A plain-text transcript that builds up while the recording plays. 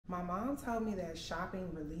My mom told me that shopping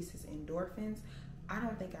releases endorphins. I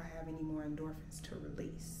don't think I have any more endorphins to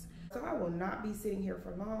release. So I will not be sitting here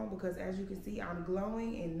for long because as you can see, I'm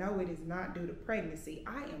glowing, and no, it is not due to pregnancy.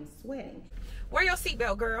 I am sweating. Wear your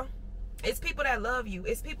seatbelt, girl. It's people that love you.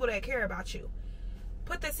 It's people that care about you.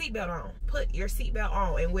 Put the seatbelt on. Put your seatbelt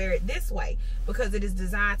on and wear it this way because it is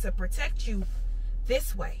designed to protect you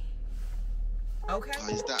this way. Okay?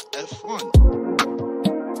 Is that F1?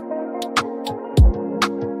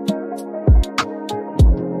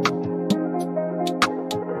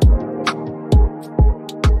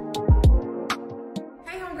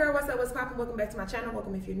 What's poppin'? Welcome back to my channel.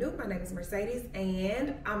 Welcome if you're new. My name is Mercedes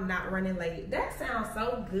and I'm not running late. That sounds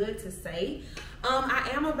so good to say. I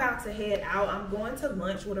am about to head out. I'm going to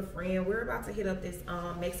lunch with a friend. We're about to hit up this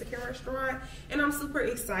Mexican restaurant and I'm super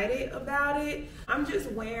excited about it. I'm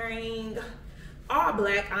just wearing all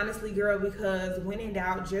black, honestly, girl, because when in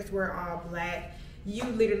doubt, just wear all black. You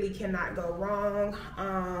literally cannot go wrong.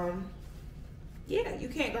 Yeah, you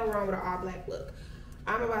can't go wrong with an all black look.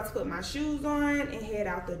 I'm about to put my shoes on and head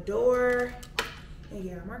out the door. And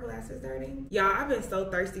yeah, my glasses dirty. Y'all, I've been so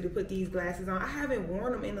thirsty to put these glasses on. I haven't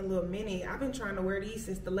worn them in a little minute. I've been trying to wear these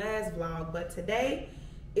since the last vlog, but today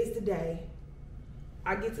is the day.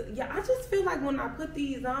 I just feel like when I put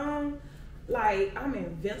these on, like I'm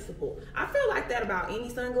invincible. I feel like that about any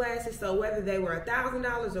sunglasses. So whether they were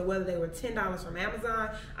 $1,000 or whether they were $10 from Amazon,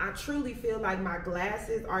 I truly feel like my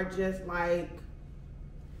glasses are just like,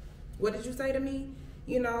 what did you say to me?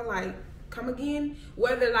 You know, like, come again?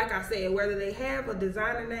 Whether, like I said, whether they have a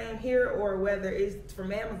designer name here or whether it's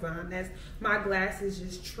from Amazon, that's my glasses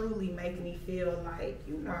just truly make me feel like,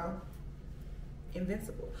 you know,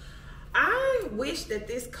 invincible. I wish that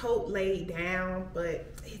this coat laid down,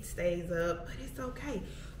 but it stays up, but it's okay.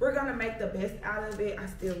 We're gonna make the best out of it. I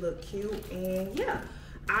still look cute, and yeah,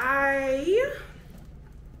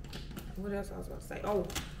 what else I was gonna say? Oh,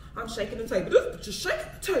 I'm shaking the table. This bitch is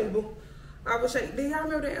shaking the table. I was shaking. Do y'all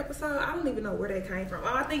remember that episode? I don't even know where that came from.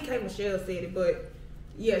 Oh, I think K. Michelle said it, but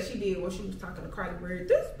yeah, she did when she was talking to Cardi B.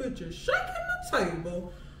 This bitch is shaking the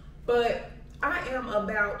table. But I am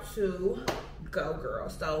about to go, girl.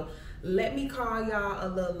 So let me call y'all a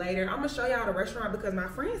little later. I'm gonna show y'all the restaurant because my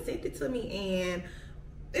friend sent it to me and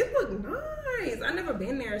it looked nice. I never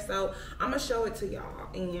been there, so I'm gonna show it to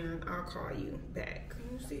y'all and I'll call you back.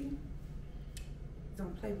 Can you see?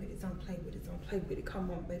 Don't play with it, don't play with it, don't play with it. Come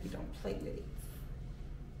on, baby, don't play with it.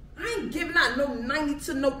 I ain't giving out no 90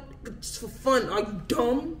 to no just for fun. Are you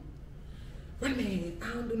dumb? Run, man,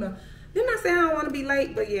 I don't do no. Didn't I say I don't want to be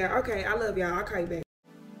late? But yeah, okay, I love y'all. I'll call you back.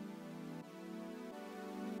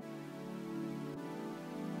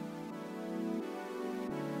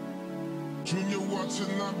 Junior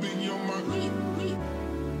watching, I be on my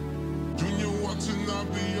Junior watching, I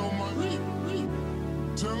be on my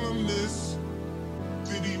Tell him this.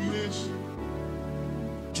 Did he miss?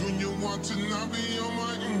 Junior watching, I be on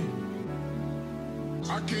my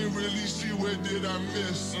I can't really see where did I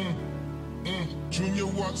miss. Junior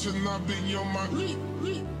watching, I be on my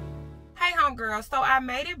Hey homegirl, so I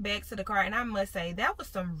made it back to the car and I must say that was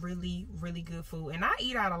some really, really good food. And I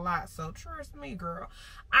eat out a lot, so trust me, girl,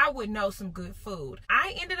 I would know some good food.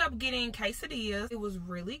 I ended up getting quesadillas. It was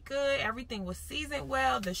really good. Everything was seasoned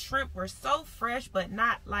well. The shrimp were so fresh, but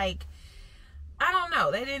not like, I don't know,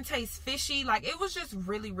 they didn't taste fishy. Like, it was just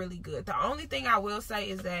really, really good. The only thing I will say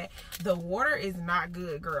is that the water is not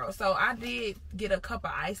good, girl. So I did get a cup of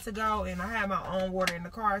ice to go, and I had my own water in the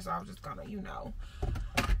car, so I was just gonna, you know,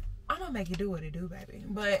 I'm gonna make it do what it do, baby.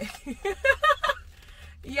 But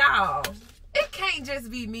y'all, it can't just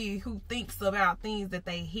be me who thinks about things that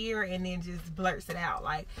they hear and then just blurts it out.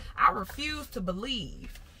 Like, I refuse to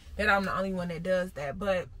believe that I'm the only one that does that,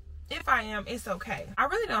 but if I am, it's okay. I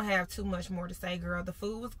really don't have too much more to say, girl. The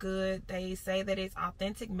food was good. They say that it's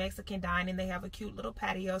authentic Mexican dining. They have a cute little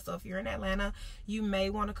patio, so if you're in Atlanta, you may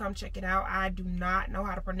want to come check it out. I do not know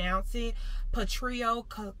how to pronounce it. Patria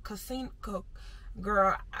Cocina,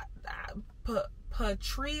 girl.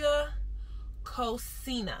 Patria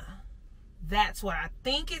Cocina. That's what I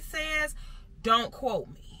think it says. Don't quote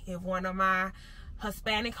me. If one of my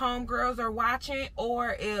Hispanic homegirls are watching,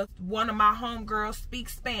 or if one of my homegirls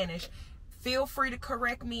speaks Spanish, feel free to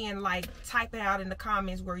correct me and like type it out in the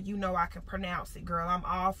comments where you know I can pronounce it, girl. I'm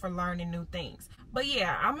all for learning new things. But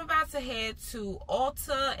yeah, I'm about to head to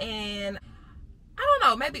Ulta and I don't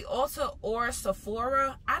know, maybe Ulta or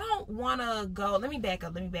Sephora. I don't want to go. Let me back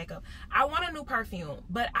up. I want a new perfume,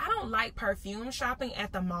 but I don't like perfume shopping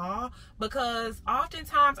at the mall because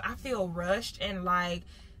oftentimes I feel rushed and like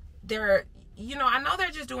they're you know, I know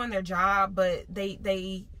they're just doing their job, but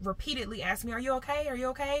they repeatedly ask me, are you okay? Are you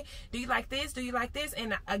okay? Do you like this? Do you like this?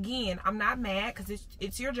 And again, I'm not mad because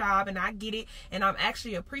it's your job and I get it. And I'm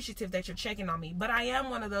actually appreciative that you're checking on me. But I am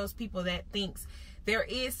one of those people that thinks there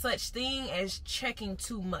is such thing as checking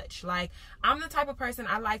too much. Like, I'm the type of person,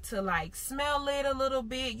 I like to like smell it a little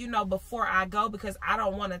bit, you know, before I go, because I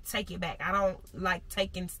don't want to take it back. I don't like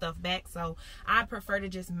taking stuff back, so I prefer to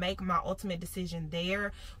just make my ultimate decision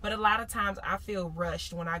there. But a lot of times I feel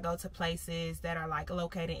rushed when I go to places that are like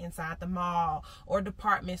located inside the mall or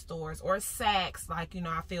department stores or Saks. Like, you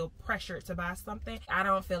know, I feel pressured to buy something. I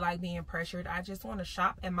don't feel like being pressured. I just want to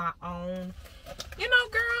shop at my own, you know,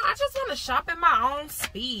 girl, I just want to shop at my own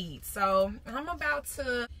speed. So I'm about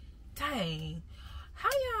to, dang, how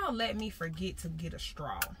y'all let me forget to get a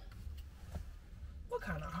straw? What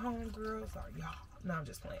kind of homegirls are y'all? No, I'm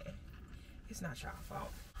just playing. It's not y'all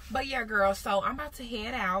fault. But yeah, girl, so I'm about to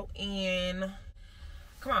head out, and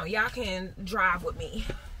come on, y'all can drive with me.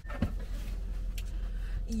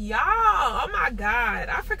 Y'all, oh my God,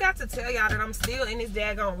 I forgot to tell y'all that I'm still in this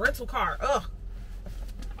daggone rental car. Ugh.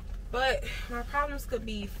 But my problems could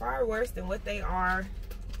be far worse than what they are.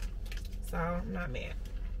 So I'm not mad.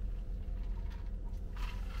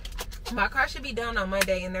 My car should be done on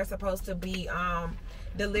Monday, and they're supposed to be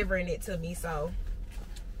delivering it to me. So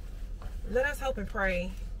let us hope and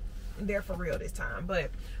pray they're for real this time. But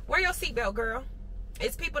wear your seatbelt, girl.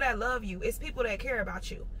 It's people that love you. It's people that care about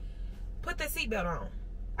you. Put the seatbelt on.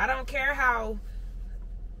 I don't care how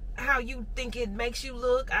you think it makes you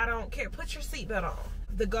look. I don't care. Put your seatbelt on.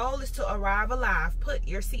 The goal is to arrive alive. Put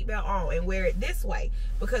your seatbelt on and wear it this way,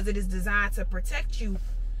 because it is designed to protect you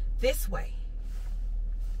this way.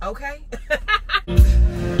 Okay?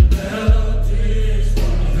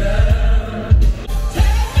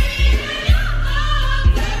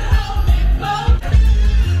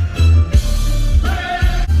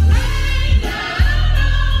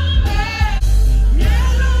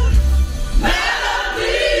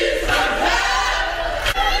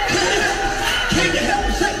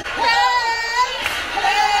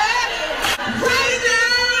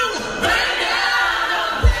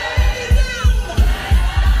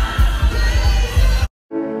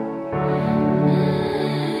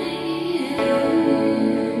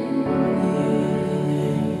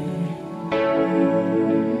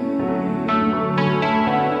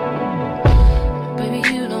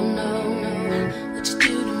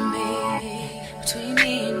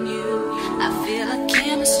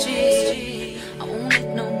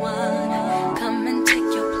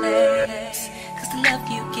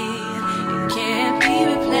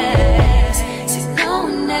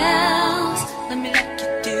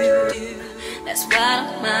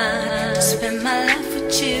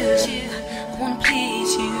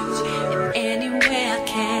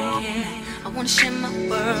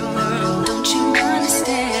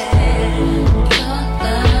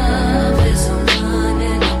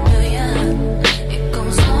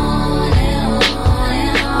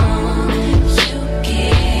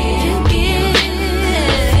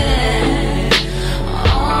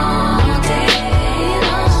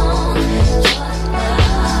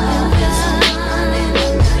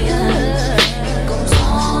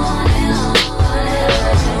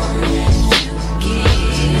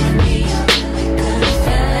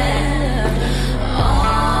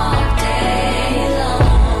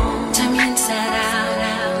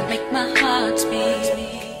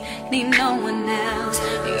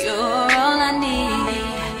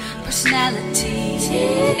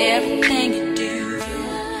 Everything you do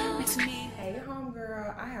makes me. Hey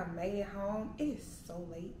homegirl, I have made it home. It is so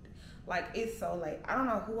late. Like, it's so late. I don't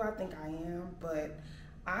know who I think I am, but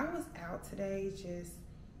I was out today just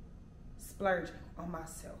splurging on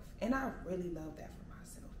myself, and I really love that for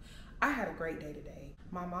myself. I had a great day today.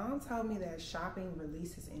 My mom told me that shopping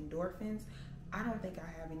releases endorphins. I don't think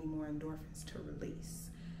I have any more endorphins to release.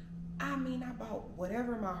 I mean, I bought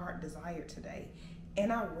whatever my heart desired today.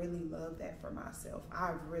 And I really love that for myself.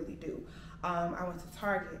 I really do. I went to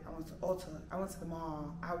Target. I went to Ulta. I went to the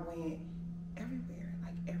mall. I went everywhere,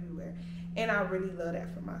 like everywhere. And I really love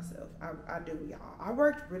that for myself. I do, y'all. I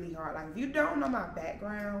worked really hard. Like, if you don't know my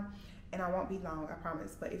background, and I won't be long, I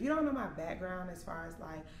promise. But if you don't know my background as far as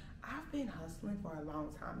like, I've been hustling for a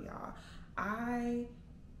long time, y'all. I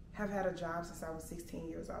have had a job since I was 16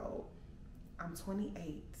 years old. I'm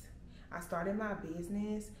 28. I started my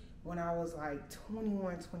business when I was like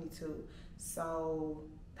 21, 22. So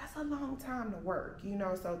that's a long time to work, you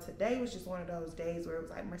know? So today was just one of those days where it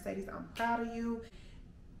was like, Mercedes, I'm proud of you.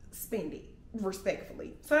 Spend it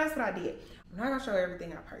respectfully. So that's what I did. I'm not gonna show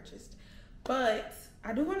everything I purchased, But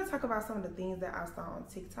I do want to talk about some of the things that I saw on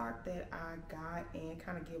TikTok that I got and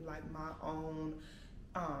kind of give like my own,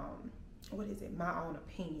 my own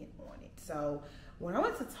opinion on it. So when I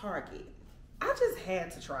went to Target, I just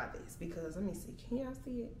had to try this because, let me see, can y'all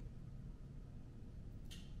see it?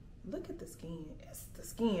 Look at the skin. It's the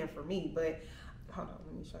skin for me, but hold on,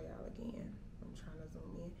 let me show y'all again. I'm trying to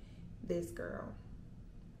zoom in. This girl.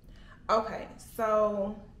 Okay,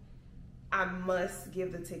 so I must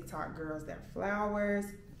give the TikTok girls their flowers.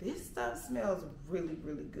 This stuff smells really,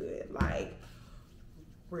 really good. Like,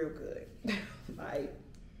 real good. Like,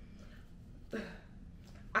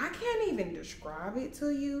 I can't even describe it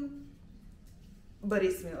to you, but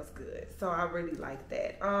it smells good. So I really like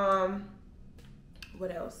that.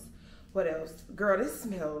 What else? What else? Girl, this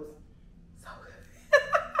smells so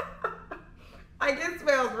good. Like, it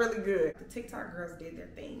smells really good. The TikTok girls did their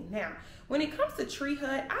thing. Now, when it comes to Tree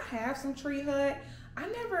Hut, I have some Tree Hut. I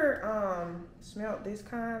never smelled this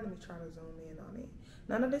kind. Let me try to zoom in on it.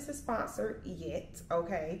 None of this is sponsored yet,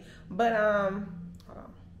 okay? But hold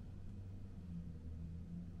on.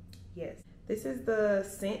 Yes, this is the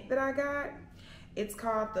scent that I got. It's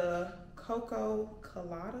called the Coco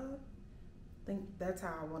Colada. I think that's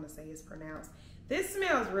how I want to say it's pronounced. This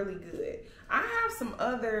smells really good. I have some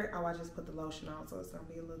other, oh, I just put the lotion on, so it's gonna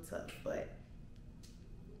be a little tough, but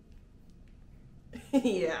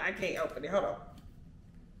yeah, I can't open it. Hold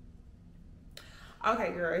on.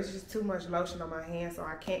 Okay, girl, it's just too much lotion on my hand, so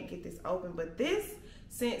I can't get this open, but this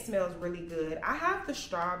scent smells really good. I have the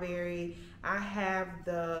strawberry, I have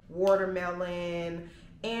the watermelon,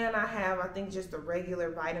 and I have, I think, just the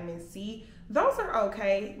regular vitamin C. Those are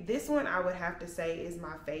okay. This one I would have to say is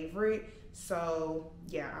my favorite. So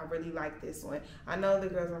yeah, I really like this one. I know the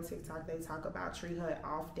girls on TikTok, they talk about Tree Hut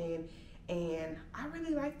often, and I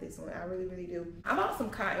really like this one. I really, really do. I bought some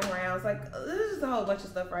cotton rounds. Like, this is a whole bunch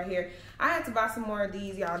of stuff right here. I had to buy some more of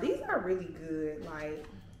these, y'all. These are really good. Like,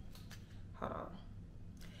 hold on.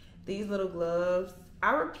 These little gloves,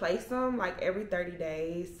 I replace them like every 30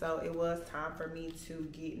 days. So it was time for me to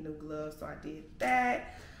get new gloves. So I did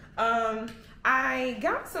that. I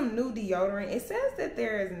got some new deodorant. It says that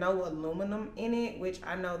there is no aluminum in it, which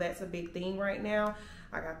I know that's a big thing right now.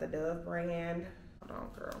 I got the Dove brand. Hold on,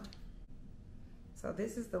 girl. So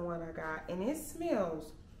this is the one I got, and it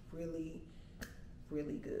smells really,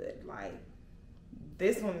 really good. Like,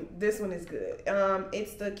 this one is good.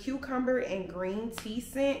 It's the cucumber and green tea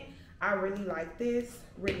scent. I really like this.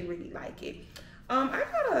 Really, really like it. I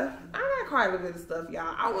got quite a bit of stuff,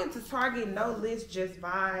 y'all. I went to Target, no list, just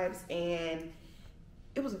vibes, and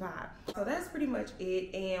it was a vibe. So that's pretty much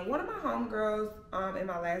it. And one of my homegirls in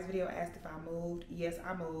my last video asked if I moved. Yes,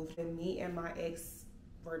 I moved. And me and my ex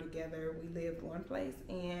were together. We lived one place,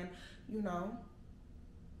 and you know,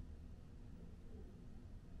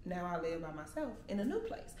 now I live by myself in a new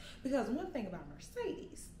place. Because one thing about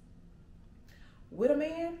Mercedes, with a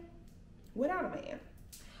man, without a man,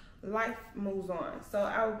 life moves on, so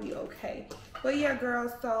I will be okay. But yeah,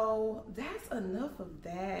 girls, so that's enough of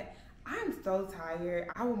that. I'm so tired.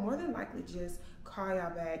 I will more than likely just call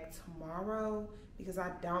y'all back tomorrow because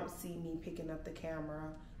I don't see me picking up the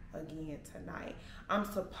camera again tonight. I'm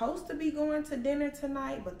supposed to be going to dinner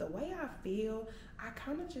tonight, but the way I feel, I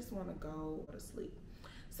kind of just want to go to sleep.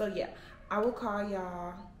 So yeah, I will call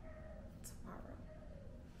y'all tomorrow.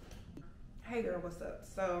 Hey girl, what's up?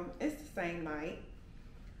 So it's the same night.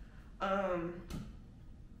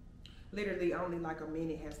 Literally only like a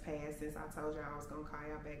minute has passed since I told y'all I was gonna call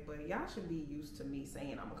y'all back, but y'all should be used to me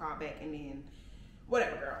saying I'm gonna call back and then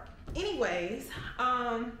whatever, girl. Anyways,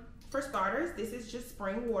 for starters, this is just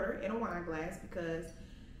spring water in a wine glass because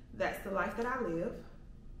that's the life that I live.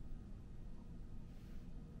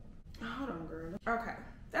 Hold on, girl. Okay,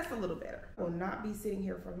 that's a little better. I will not be sitting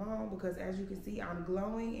here for long because as you can see, I'm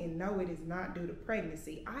glowing, and no, it is not due to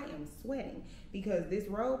pregnancy. I am sweating because this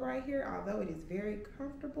robe right here, although it is very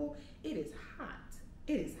comfortable, it is hot.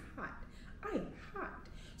 It is hot. I am hot.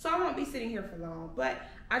 So I won't be sitting here for long, but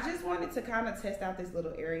I just wanted to kind of test out this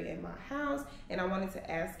little area in my house, and I wanted to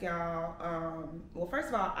ask y'all, well, first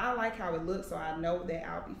of all, I like how it looks, so I know that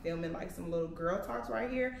I'll be filming like some little girl talks right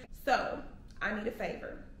here. So I need a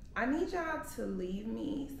favor. I need y'all to leave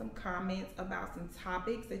me some comments about some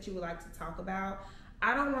topics that you would like to talk about.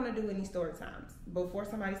 I don't want to do any story times. Before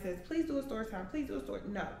somebody says, please do a story time, please do a story.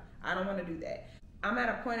 No, I don't want to do that. I'm at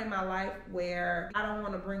a point in my life where I don't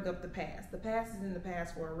want to bring up the past. The past is in the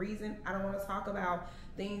past for a reason. I don't want to talk about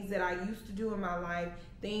things that I used to do in my life,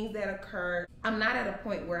 things that occurred. I'm not at a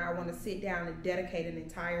point where I want to sit down and dedicate an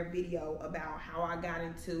entire video about how I got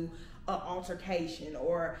into an altercation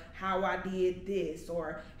or how I did this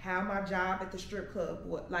or how my job at the strip club,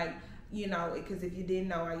 like, you know, because if you didn't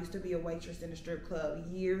know, I used to be a waitress in a strip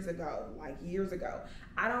club years ago, like years ago.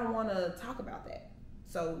 I don't want to talk about that.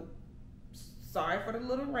 So sorry for the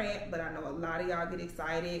little rant, but I know a lot of y'all get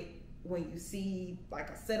excited when you see like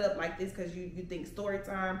a setup like this because you think story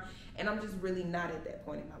time, and I'm just really not at that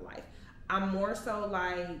point in my life. I'm more so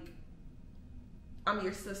like, I'm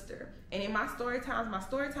your sister. And in my story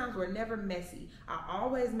times were never messy. I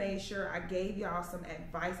always made sure I gave y'all some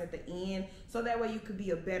advice at the end so that way you could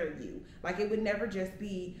be a better you. Like, it would never just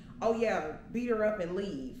be, oh yeah, beat her up and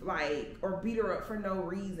leave, like, or beat her up for no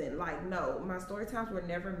reason. Like, no, my story times were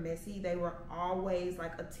never messy. They were always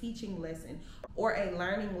like a teaching lesson or a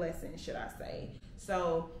learning lesson, should I say.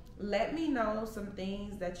 So let me know some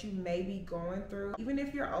things that you may be going through, even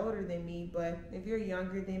if you're older than me, but if you're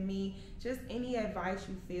younger than me, just any advice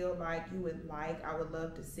you feel like you would like. I would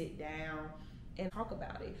love to sit down and talk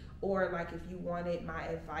about it. Or like if you wanted my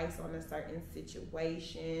advice on a certain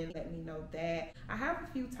situation, let me know that. I have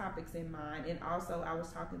a few topics in mind, and also I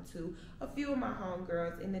was talking to a few of my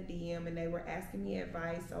homegirls in the DM and they were asking me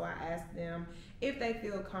advice, so I asked them if they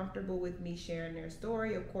feel comfortable with me sharing their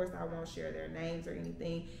story. Of course, I won't share their names or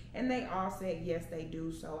anything, and they all said yes, they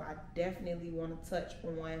do. So I definitely want to touch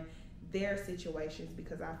on their situations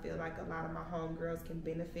because I feel like a lot of my homegirls can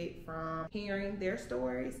benefit from hearing their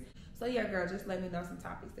stories. So yeah, girl, just let me know some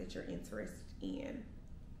topics that you're interested in.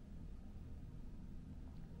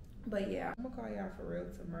 But yeah, I'm gonna call y'all for real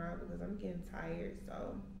tomorrow because I'm getting tired.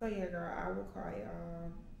 So yeah, girl, I will call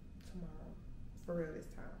y'all tomorrow for real this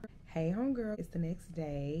time. Hey, homegirl, it's the next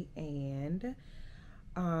day, and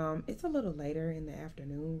it's a little later in the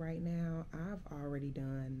afternoon right now. I've already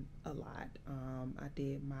done a lot. I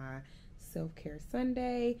did my self-care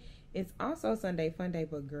Sunday. It's also Sunday fun day,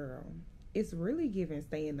 but girl, it's really giving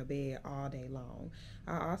stay in the bed all day long.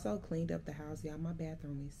 I also cleaned up the house. Y'all, my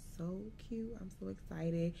bathroom is so cute. I'm so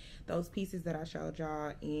excited. Those pieces that I showed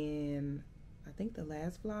y'all in, I think, the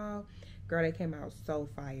last vlog, girl, they came out so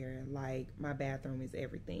fire. Like, my bathroom is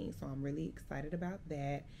everything. So I'm really excited about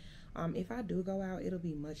that. If I do go out, it'll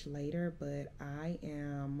be much later, but I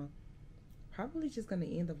am probably just gonna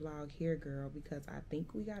end the vlog here, girl, because I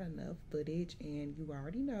think we got enough footage, and you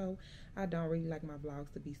already know I don't really like my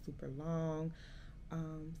vlogs to be super long.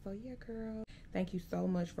 So yeah, girl, thank you so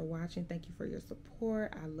much for watching. Thank you for your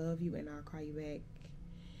support. I love you, and I'll call you back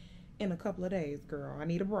in a couple of days, girl. I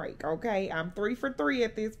need a break, okay? I'm 3 for 3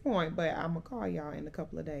 at this point, but I'm gonna call y'all in a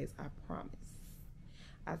couple of days, I promise.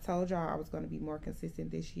 I told y'all I was going to be more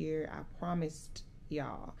consistent this year. I promised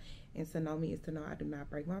y'all. And to know me is to know I do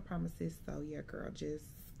not break my promises. So yeah, girl, just,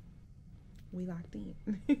 we locked in.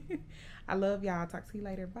 I love y'all. Talk to you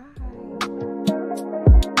later. Bye.